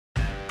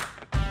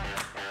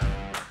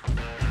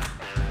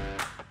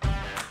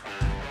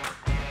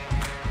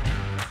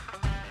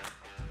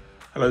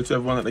Hello to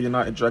everyone at the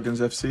United Dragons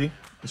FC.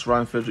 It's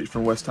Ryan Fredericks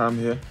from West Ham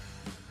here.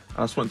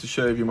 I just wanted to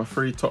share with you my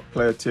 3 top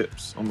player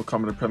tips on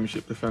becoming a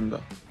Premiership defender.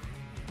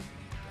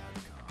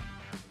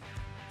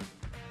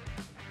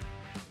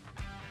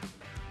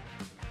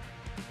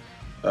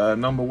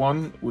 Number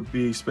 1 would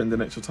be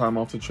spending extra time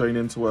after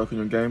training to work on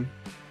your game.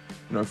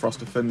 You know, for us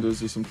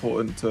defenders, it's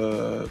important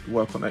to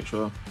work on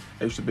extra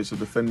bits of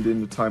defending,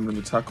 your timing on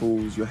your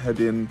tackles, your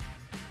heading,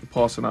 your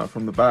passing out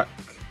from the back,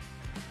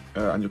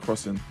 and your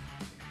crossing.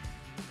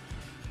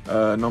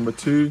 Number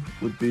 2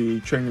 would be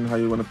training how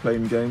you want to play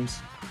in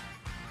games.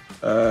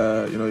 You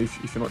know,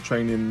 if you're not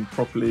training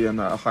properly and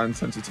at a high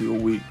intensity all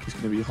week, it's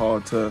going to be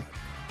hard to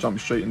jump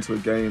straight into a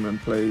game and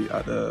play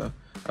at the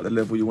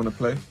level you want to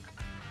play.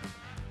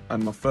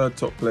 And my 3rd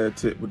top player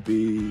tip would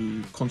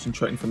be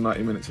concentrating for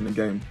 90 minutes in a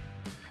game.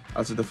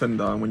 As a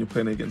defender, and when you're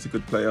playing against a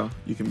good player,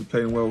 you can be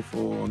playing well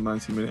for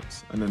 90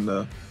 minutes, and then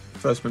the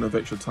first minute of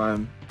extra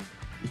time,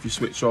 if you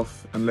switch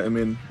off and let them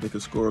in, they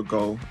could score a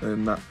goal,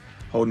 and that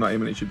whole 90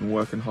 minutes you've been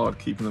working hard,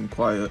 keeping them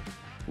quiet,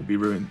 will be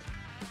ruined.